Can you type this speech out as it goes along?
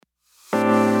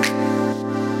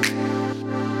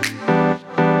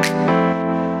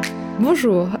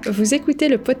Bonjour, vous écoutez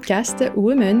le podcast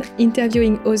Women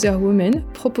Interviewing Other Women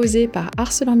proposé par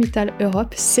ArcelorMittal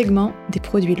Europe, segment des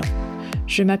produits longs.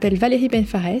 Je m'appelle Valérie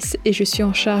Benfarès et je suis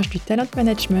en charge du talent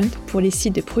management pour les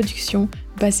sites de production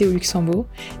basés au Luxembourg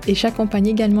et j'accompagne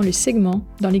également le segment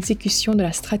dans l'exécution de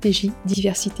la stratégie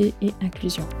diversité et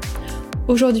inclusion.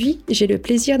 Aujourd'hui, j'ai le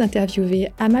plaisir d'interviewer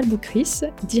Amal Boukhriss,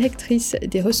 directrice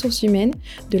des ressources humaines,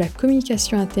 de la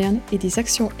communication interne et des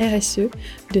actions RSE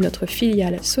de notre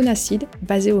filiale Sonasid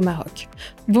basée au Maroc.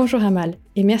 Bonjour Amal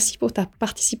et merci pour ta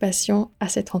participation à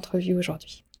cette entrevue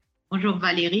aujourd'hui. Bonjour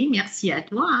Valérie, merci à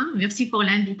toi. Merci pour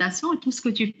l'invitation et tout ce que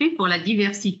tu fais pour la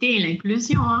diversité et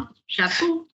l'inclusion.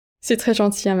 Chapeau. C'est très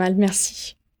gentil Amal,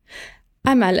 merci.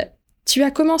 Amal, tu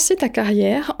as commencé ta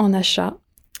carrière en achat.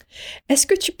 Est-ce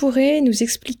que tu pourrais nous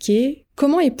expliquer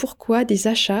comment et pourquoi des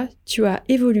achats tu as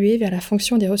évolué vers la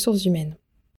fonction des ressources humaines?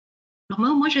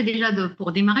 Alors moi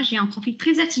pour démarrer, j'ai un profil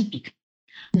très atypique.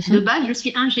 De base, je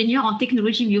suis ingénieure en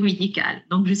technologie biomédicale,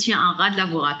 donc je suis un rat de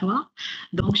laboratoire.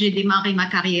 Donc j'ai démarré ma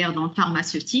carrière dans le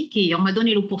pharmaceutique et on m'a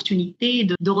donné l'opportunité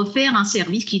de refaire un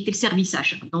service qui était le service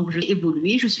achat. Donc j'ai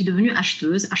évolué, je suis devenue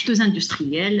acheteuse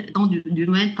industrielle dans du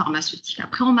domaine pharmaceutique.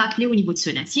 Après, on m'a appelée au niveau de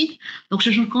Sonasid. Donc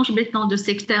je change complètement de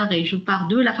secteur et je pars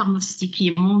de la pharmaceutique qui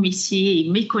est mon métier et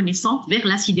mes connaissances vers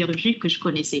la sidérurgie que je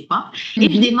connaissais pas.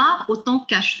 Et je démarre autant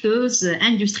qu'acheteuse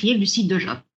industrielle du site de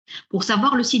Job. Pour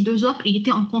savoir, le site de Job, il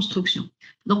était en construction.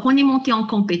 Donc, on est monté en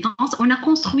compétence. On a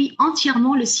construit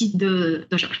entièrement le site de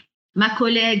Job. Ma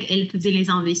collègue, elle faisait les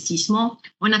investissements.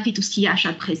 On a fait tout ce qui est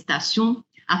achat de prestations.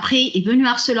 Après, est venu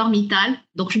ArcelorMittal.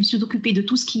 Donc, je me suis occupée de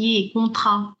tout ce qui est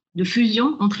contrat de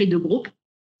fusion entre les deux groupes.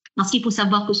 Parce qu'il faut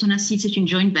savoir que Sonasid, c'est une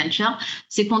joint venture,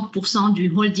 50%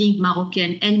 du holding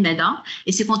marocain El Meda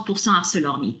et 50%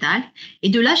 ArcelorMittal. Et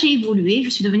de là, j'ai évolué. Je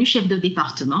suis devenue chef de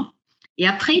département. Et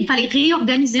après, il fallait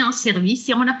réorganiser un service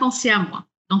et on a pensé à moi.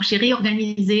 Donc, j'ai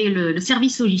réorganisé le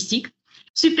service logistique.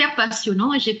 Super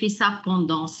passionnant et j'ai fait ça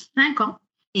pendant 5 ans.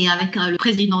 Et avec le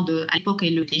président à l'époque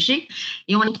et le DG.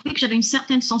 Et on a trouvé que j'avais une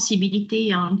certaine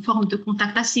sensibilité, une forme de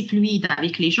contact assez fluide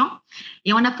avec les gens.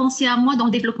 Et on a pensé à moi dans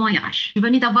le développement RH. Je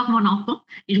venais d'avoir mon enfant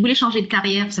et je voulais changer de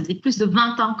carrière. Ça faisait plus de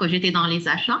 20 ans que j'étais dans les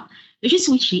achats. Et j'ai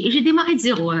switché et j'ai démarré de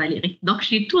zéro, Valérie. Donc,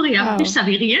 j'ai tout réappris. Je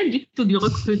savais rien du tout du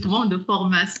recrutement, de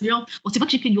formation. Bon, c'est pas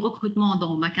que j'ai fait du recrutement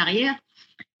dans ma carrière,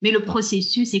 mais le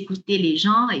processus, écouter les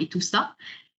gens et tout ça.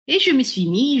 Et je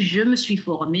me suis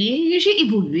formée et j'ai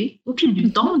évolué au fil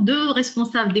du temps de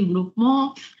responsable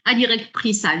développement à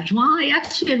directrice adjointe. Et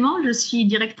actuellement, je suis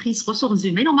directrice ressources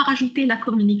humaines. On m'a rajouté la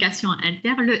communication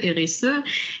interne, le RSE.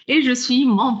 Et je suis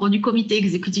membre du comité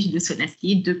exécutif de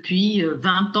Sonasid depuis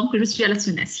 20 ans que je suis à la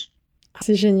Sonasid.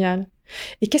 C'est génial.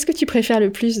 Et qu'est-ce que tu préfères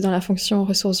le plus dans la fonction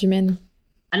ressources humaines?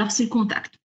 Alors, c'est le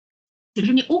contact.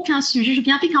 Je n'ai aucun sujet. Je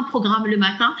viens avec un programme le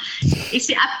matin et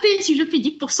c'est à peine si je fais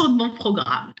 10% de mon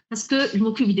programme parce que je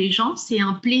m'occupe des gens. C'est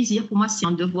un plaisir. Pour moi, c'est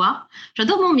un devoir.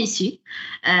 J'adore mon métier.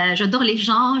 J'adore les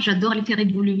gens. J'adore les faire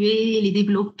évoluer, les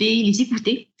développer, les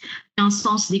écouter. J'ai un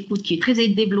sens d'écoute qui est très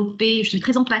développé. Je suis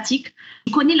très empathique.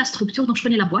 Je connais la structure, donc je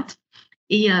connais la boîte.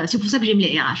 Et c'est pour ça que j'aime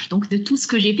les RH. Donc, de tout ce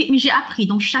que j'ai fait, mais j'ai appris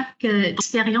dans chaque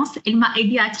expérience, elle m'a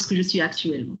aidé à être ce que je suis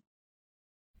actuellement.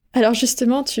 Alors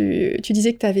justement, tu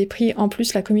disais que tu avais pris en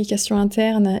plus la communication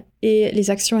interne et les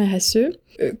actions RSE.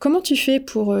 Comment tu fais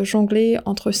pour jongler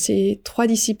entre ces 3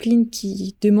 disciplines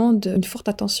qui demandent une forte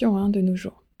attention de nos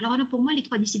jours? Alors là, pour moi, les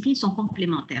 3 disciplines sont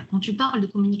complémentaires. Quand tu parles de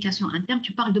communication interne,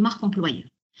 tu parles de marque employeur.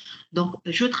 Donc,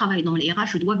 je travaille dans les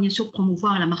RH, je dois bien sûr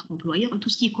promouvoir la marque employeur, tout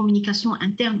ce qui est communication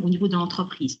interne au niveau de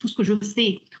l'entreprise. Tout ce que je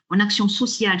fais en action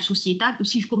sociale, sociétale,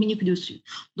 aussi je communique dessus.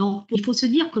 Donc, il faut se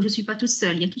dire que je ne suis pas toute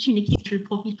seule. Il y a toute une équipe, je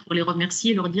profite pour les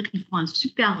remercier, leur dire qu'ils font un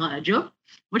super job.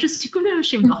 Moi, je suis comme le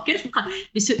chef d'orchestre,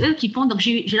 mais c'est eux qui font. Donc,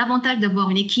 j'ai l'avantage d'avoir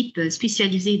une équipe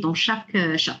spécialisée dans chaque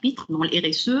chapitre, dans le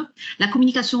RSE. La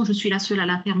communication, je suis la seule à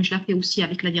la faire, mais je la fais aussi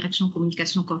avec la direction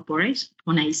communication corporate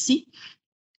qu'on a ici.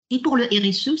 Et pour le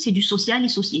RSE, c'est du social et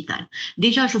sociétal.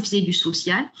 Déjà, je faisais du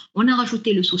social. On a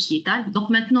rajouté le sociétal. Donc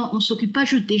maintenant, on ne s'occupe pas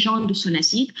juste des gens de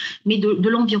Sonasid, mais de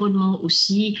l'environnement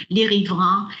aussi, les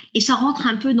riverains. Et ça rentre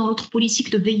un peu dans notre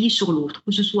politique de veiller sur l'autre,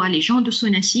 que ce soit les gens de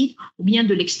Sonasid ou bien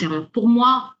de l'extérieur. Pour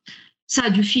moi, ça a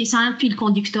un fil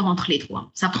conducteur entre les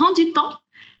 3. Ça prend du temps.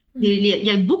 Il y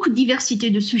a beaucoup de diversité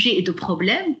de sujets et de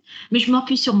problèmes, mais je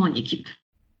m'appuie sur mon équipe.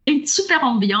 Une super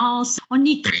ambiance. On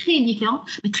est très différents,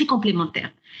 mais très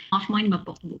complémentaires. Franchement, ils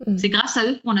m'apportent beaucoup. C'est grâce à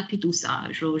eux qu'on a fait tout ça.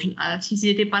 S'ils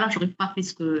n'étaient pas là, je n'aurais pas fait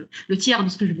le tiers de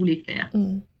ce que je voulais faire.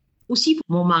 Aussi,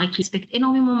 mon mari qui respecte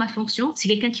énormément ma fonction, c'est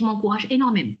quelqu'un qui m'encourage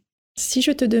énormément. Si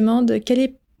je te demande, quel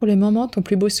est pour le moment ton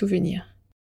plus beau souvenir?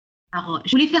 Alors,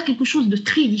 je voulais faire quelque chose de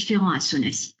très différent à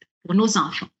Sonasid. pour nos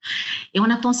enfants. Et on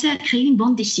a pensé à créer une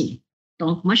bande dessinée.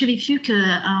 Donc, moi, j'avais vu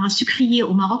qu'un sucrier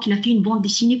au Maroc, il a fait une bande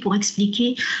dessinée pour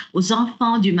expliquer aux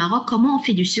enfants du Maroc comment on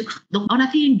fait du sucre. Donc, on a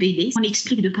fait une BD, on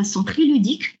explique de façon très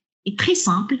ludique et très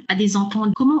simple à des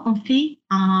enfants comment on fait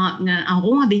un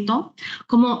rond à béton,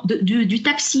 comment du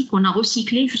taxi qu'on a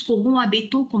recyclé jusqu'au rond à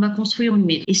béton qu'on va construire une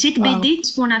maison. Et cette BD,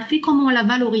 ce qu'on a fait, comment on l'a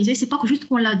valorisée, c'est pas juste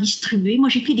qu'on l'a distribuée. Moi,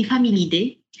 j'ai fait des family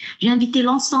days. J'ai invité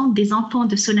l'ensemble des enfants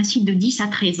de Sonasid de 10 à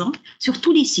 13 ans sur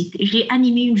tous les sites. Et j'ai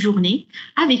animé une journée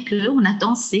avec eux. On a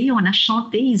dansé, on a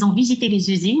chanté, ils ont visité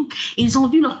les usines et ils ont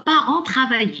vu leurs parents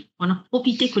travailler. On a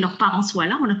profité que leurs parents soient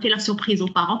là. On a fait la surprise aux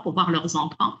parents pour voir leurs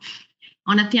enfants.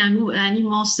 On a fait un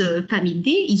immense family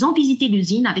day. Ils ont visité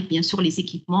l'usine avec bien sûr les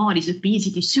équipements, les EPI. Ils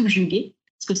étaient subjugués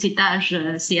parce que cet âge,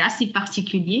 c'est assez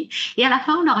particulier. Et à la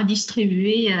fin, on leur a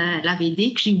distribué la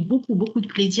BD, que j'ai eu beaucoup, beaucoup de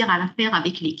plaisir à la faire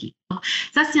avec l'équipe.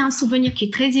 Ça, c'est un souvenir qui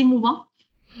est très émouvant.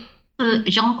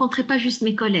 J'ai rencontré pas juste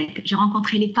mes collègues, j'ai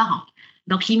rencontré les parents.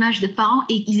 Donc, l'image de parents,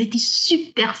 et ils étaient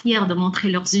super fiers de montrer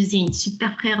leurs usines,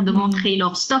 super fiers de montrer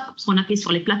leur stock, ce qu'on a fait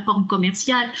sur les plateformes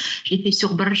commerciales. Je l'ai fait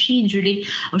sur Brachid,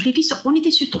 on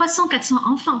était sur 300, 400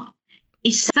 enfants.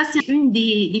 Et ça, c'est une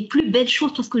des plus belles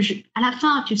choses parce que à la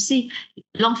fin, tu sais,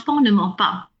 l'enfant ne ment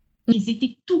pas. Ils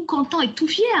étaient tout contents et tout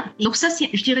fiers. Et donc ça,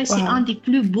 je dirais, c'est un des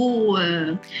plus beaux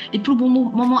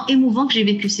moments émouvants que j'ai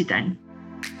vécu cette année.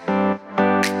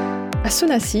 À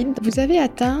Sonasid, vous avez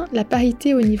atteint la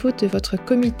parité au niveau de votre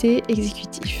comité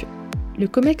exécutif. Le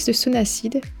COMEX de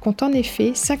Sonasid compte en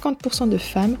effet 50% de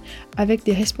femmes avec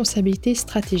des responsabilités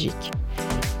stratégiques.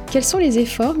 Quels sont les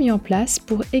efforts mis en place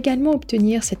pour également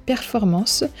obtenir cette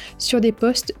performance sur des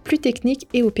postes plus techniques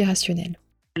et opérationnels?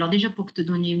 Alors déjà, pour te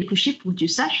donner quelques chiffres, pour que tu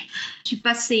saches, je suis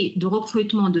passée de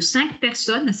recrutement de 5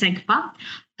 personnes, 5 femmes,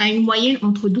 à une moyenne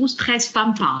entre 12-13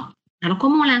 femmes par an. Alors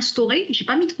comment on l'a instauré? Je n'ai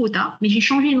pas mis de quota, mais j'ai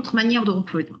changé notre manière de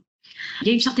recrutement. Il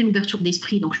y a une certaine ouverture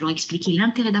d'esprit, donc je leur ai expliqué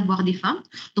l'intérêt d'avoir des femmes.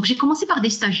 Donc j'ai commencé par des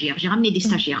stagiaires. J'ai ramené des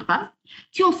stagiaires femmes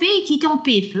qui étaient en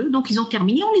PFE, donc ils ont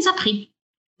terminé, on les a pris.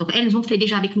 Donc, elles ont fait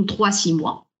déjà avec nous 3 à 6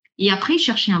 mois. Et après,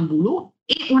 chercher un boulot.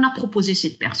 Et on a proposé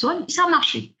cette personne. Et ça a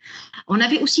marché. On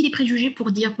avait aussi des préjugés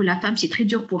pour dire que la femme, c'est très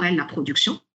dur pour elle, la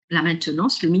production, la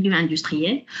maintenance, le milieu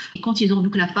industriel. Et quand ils ont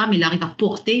vu que la femme, elle arrive à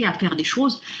porter, à faire des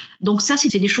choses. Donc, ça,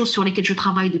 c'est des choses sur lesquelles je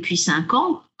travaille depuis 5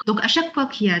 ans. Donc, à chaque fois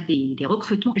qu'il y a des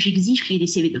recrutements, j'exige qu'il y ait des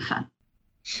CV de femmes.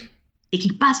 Et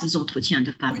qu'ils passent les entretiens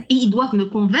de femmes. Et ils doivent me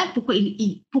convaincre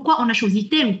pourquoi on a choisi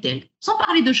tel ou tel, sans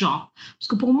parler de genre. Parce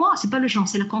que pour moi, ce n'est pas le genre,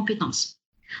 c'est la compétence.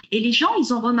 Et les gens,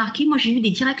 ils ont remarqué, moi j'ai eu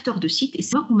des directeurs de site, et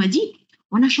c'est moi qu'on m'a dit,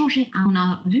 on a changé, on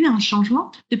a vu un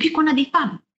changement depuis qu'on a des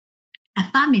femmes. La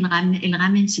femme, elle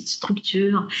ramène cette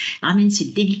structure, elle ramène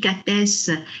cette délicatesse,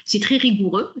 c'est très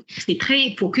rigoureux, c'est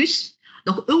très focus.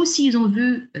 Donc, eux aussi, ils ont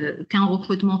vu qu'un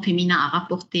recrutement féminin a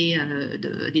rapporté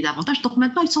des avantages. Donc,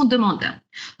 maintenant, ils sont demandeurs.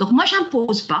 Donc, moi, je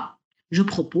n'impose pas, je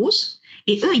propose.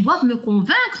 Et eux, ils doivent me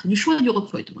convaincre du choix du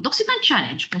recrutement. Donc, c'est un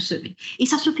challenge pour se faire. Et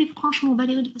ça se fait franchement,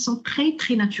 Valérie, de façon très,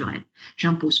 très naturelle. Je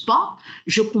n'impose pas,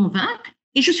 je convainc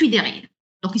et je suis derrière.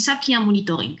 Donc, ils savent qu'il y a un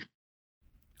monitoring.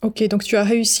 Ok, donc tu as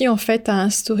réussi en fait à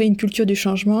instaurer une culture du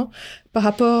changement par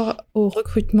rapport au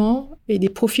recrutement et des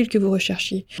profils que vous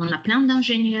recherchiez. On a plein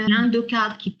d'ingénieurs, plein de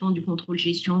cadres qui font du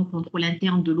contrôle-gestion, contrôle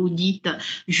interne, de l'audit,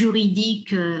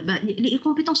 juridique. Les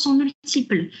compétences sont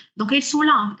multiples. Donc, elles sont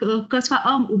là, que ce soit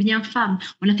homme ou bien femme.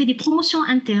 On a fait des promotions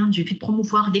internes. J'ai fait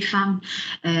promouvoir des femmes.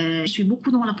 Je suis beaucoup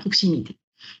dans la proximité.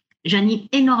 J'anime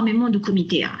énormément de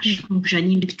comités RH. Donc,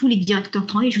 j'anime avec tous les directeurs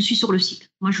de je suis sur le site.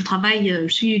 Moi, je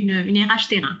suis une RH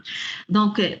terrain.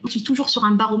 Donc, je suis toujours sur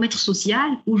un baromètre social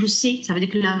où je sais, ça veut dire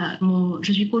que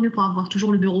je suis connue pour avoir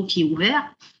toujours le bureau qui est ouvert.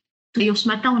 D'ailleurs, ce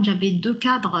matin, j'avais 2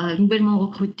 cadres nouvellement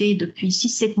recrutés depuis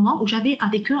 6-7 mois où j'avais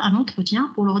avec eux un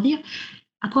entretien pour leur dire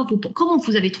comment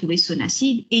vous avez trouvé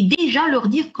Sonasid et déjà leur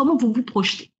dire comment vous vous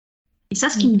projetez. Et ça,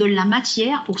 ce qui me donne la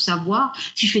matière pour savoir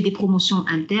si je fais des promotions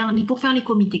internes et pour faire les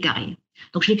comités carrières.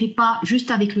 Donc, je ne les fais pas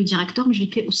juste avec le directeur, mais je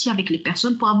les fais aussi avec les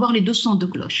personnes pour avoir les 2 sons de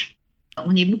cloche.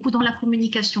 On est beaucoup dans la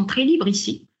communication très libre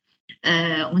ici.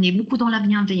 On est beaucoup dans la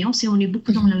bienveillance et on est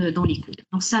beaucoup dans l'écoute.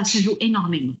 Donc, ça joue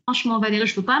énormément. Franchement, Valérie,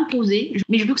 je ne veux pas imposer,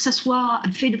 mais je veux que ça soit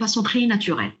fait de façon très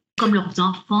naturelle. Comme leurs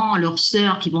enfants, leurs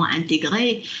sœurs qui vont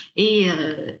intégrer et...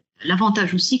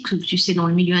 L'avantage aussi que, tu sais, dans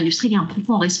le milieu industriel, il y a un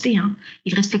profond respect.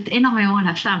 Ils respectent énormément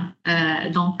la femme.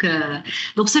 Donc,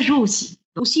 ça joue aussi.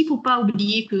 Aussi, il ne faut pas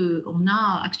oublier qu'on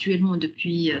a actuellement,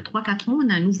 depuis 3-4 ans, on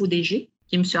a un nouveau DG,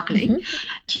 qui est M. Harley,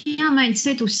 qui a un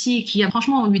mindset aussi,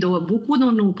 franchement, on lui doit beaucoup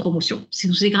dans nos promotions.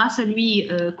 C'est grâce à lui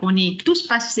qu'on est tous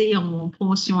passés en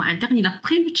promotion interne. Il a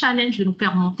pris le challenge de nous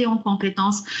faire monter en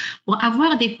compétences pour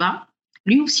avoir des femmes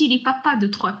Lui aussi, il est papa de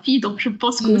 3 filles, donc je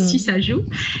pense que aussi ça joue.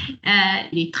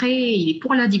 Il est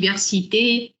pour la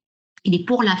diversité, il est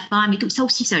pour la femme et tout. Ça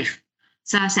aussi, ça joue.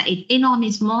 Ça aide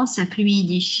énormément, ça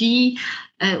fluidifie.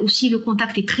 Aussi, le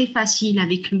contact est très facile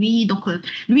avec lui. Donc,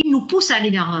 lui, il nous pousse à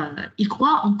aller vers. Il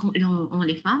croit en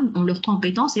les femmes, en leurs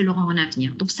compétences et leur en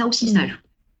avenir. Donc, ça aussi, ça joue.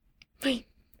 Oui,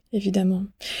 évidemment.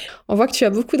 On voit que tu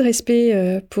as beaucoup de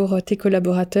respect pour tes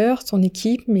collaborateurs, ton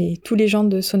équipe, mais tous les gens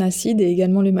de Sonasid et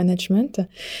également le management.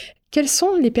 Quelles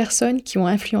sont les personnes qui ont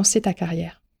influencé ta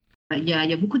carrière ? Il y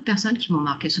a beaucoup de personnes qui m'ont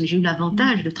marqué. J'ai eu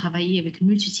l'avantage de travailler avec une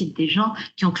multitude de gens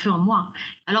qui ont cru en moi.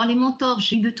 Alors, les mentors,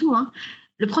 j'ai eu de tout.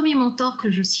 Le premier mentor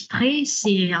que je citerai,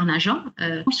 c'est un agent.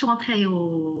 Je suis rentrée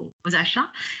aux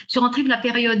achats. Je suis rentrée de la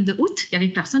période d'août. Il n'y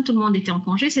avait personne, tout le monde était en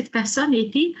congé. Cette personne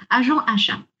était agent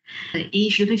achat. Et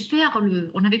je devais faire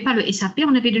on n'avait pas le SAP,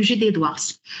 on avait le GD Edwards.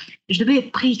 Je devais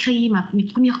créer mes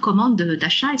premières commandes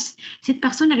d'achat. Cette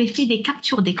personne avait fait des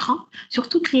captures d'écran sur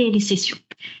toutes les sessions.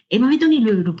 Et m'avait donné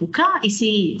le bouquin, et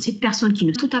c'est cette personne qui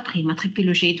m'a tout appris. Il m'a trippé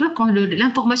le GD Edwards. Quand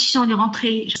l'information est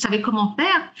rentrée, je savais comment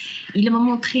faire. Il m'a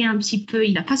montré un petit peu,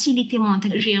 il a facilité mon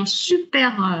intégration. J'ai un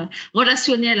super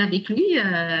relationnel avec lui,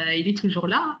 il est toujours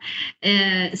là.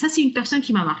 Ça, c'est une personne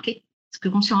qui m'a marquée. Parce que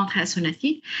quand je suis rentrée à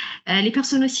Sonasid, les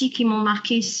personnes aussi qui m'ont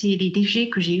marqué, c'est les DG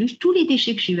que j'ai eus. Tous les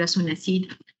DG que j'ai eus à Sonasid,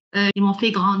 ils m'ont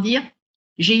fait grandir.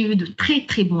 J'ai eu de très,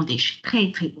 très bons DG,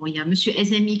 très, très bons. Il y a M.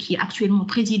 Ezemi, qui est actuellement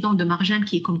président de Marjane,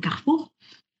 qui est comme Carrefour,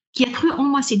 qui a cru en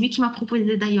moi. C'est lui qui m'a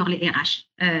proposé d'ailleurs les RH.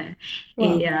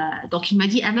 Wow. Et donc, il m'a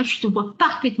dit, Amal, je te vois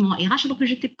parfaitement RH, alors que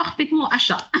j'étais parfaitement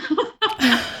achat.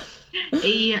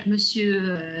 Et M.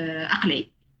 Harley,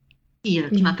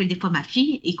 qui m'appelle des fois ma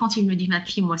fille, et quand il me dit ma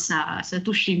fille, moi ça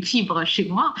touche une fibre chez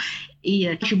moi,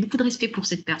 et j'ai beaucoup de respect pour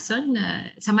cette personne.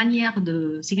 Sa manière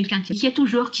c'est quelqu'un qui est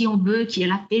toujours qui on veut, qui est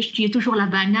la pêche, qui est toujours la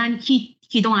banane, qui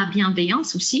est dans la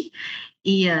bienveillance aussi,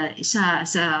 et ça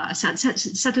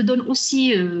te donne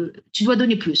aussi, tu dois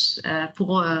donner plus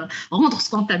pour rendre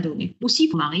ce qu'on t'a donné. Aussi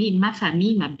mon mari, ma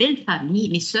famille, ma belle famille,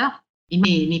 mes sœurs et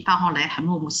mes parents là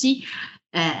aussi.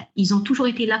 Ils ont toujours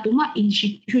été là pour moi, et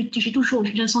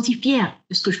je me senti fière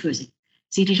de ce que je faisais.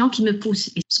 C'est les gens qui me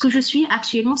poussent. Et ce que je suis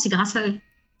actuellement, c'est grâce à eux.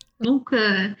 Donc,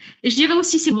 je dirais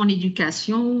aussi, c'est mon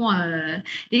éducation,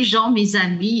 les gens, mes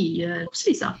amis,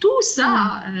 c'est ça. Tout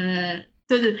ça,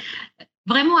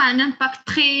 vraiment a un impact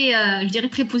très, je dirais,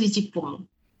 très positif pour moi.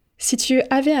 Si tu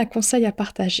avais un conseil à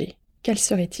partager, quel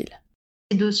serait-il ?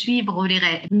 C'est de suivre les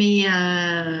rêves, mais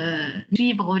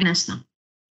suivre l'instinct.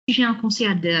 Si j'ai un conseil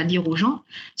à dire aux gens,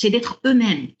 c'est d'être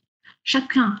eux-mêmes.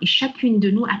 Chacun et chacune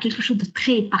de nous a quelque chose de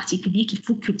très particulier qu'il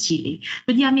faut cultiver.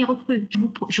 Je dis à mes recrues,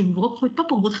 je ne vous recrute pas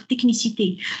pour votre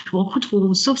technicité, je vous recrute pour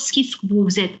vos soft skills que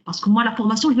vous êtes, parce que moi, la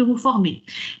formation, je vais vous former.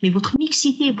 Mais votre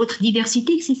mixité, votre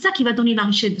diversité, c'est ça qui va donner la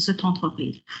richesse de cette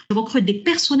entreprise. Je recrute des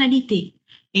personnalités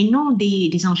et non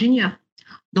des ingénieurs.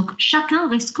 Donc, chacun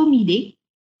reste comme il est,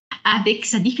 avec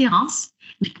sa différence.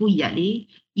 Il faut y aller.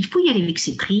 Il faut y aller avec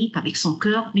ses tripes, avec son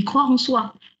cœur, mais croire en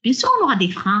soi. Bien sûr, on aura des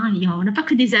freins, on n'a pas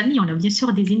que des amis, on a bien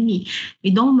sûr des ennemis.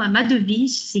 Et donc, ma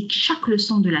devise, c'est que chaque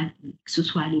leçon de la vie, que ce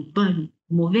soit elle est bonne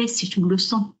ou mauvaise, c'est une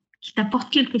leçon qui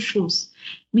t'apporte quelque chose.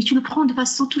 Mais tu le prends de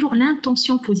façon toujours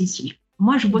l'intention positive.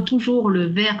 Moi, je vois toujours le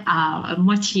verre à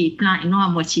moitié plein et non à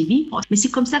moitié vide. Mais c'est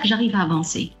comme ça que j'arrive à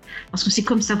avancer. Parce que c'est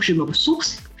comme ça que je me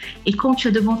ressource. Et quand tu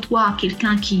as devant toi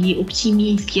quelqu'un qui est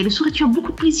optimiste, qui a le sourire, tu as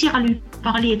beaucoup de plaisir à lui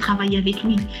parler et travailler avec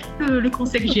lui. Le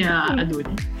conseil que j'ai à donner.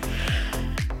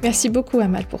 Merci beaucoup,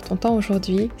 Amal, pour ton temps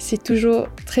aujourd'hui. C'est toujours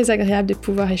très agréable de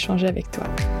pouvoir échanger avec toi.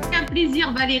 C'est un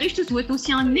plaisir, Valérie. Je te souhaite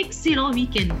aussi un excellent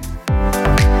week-end.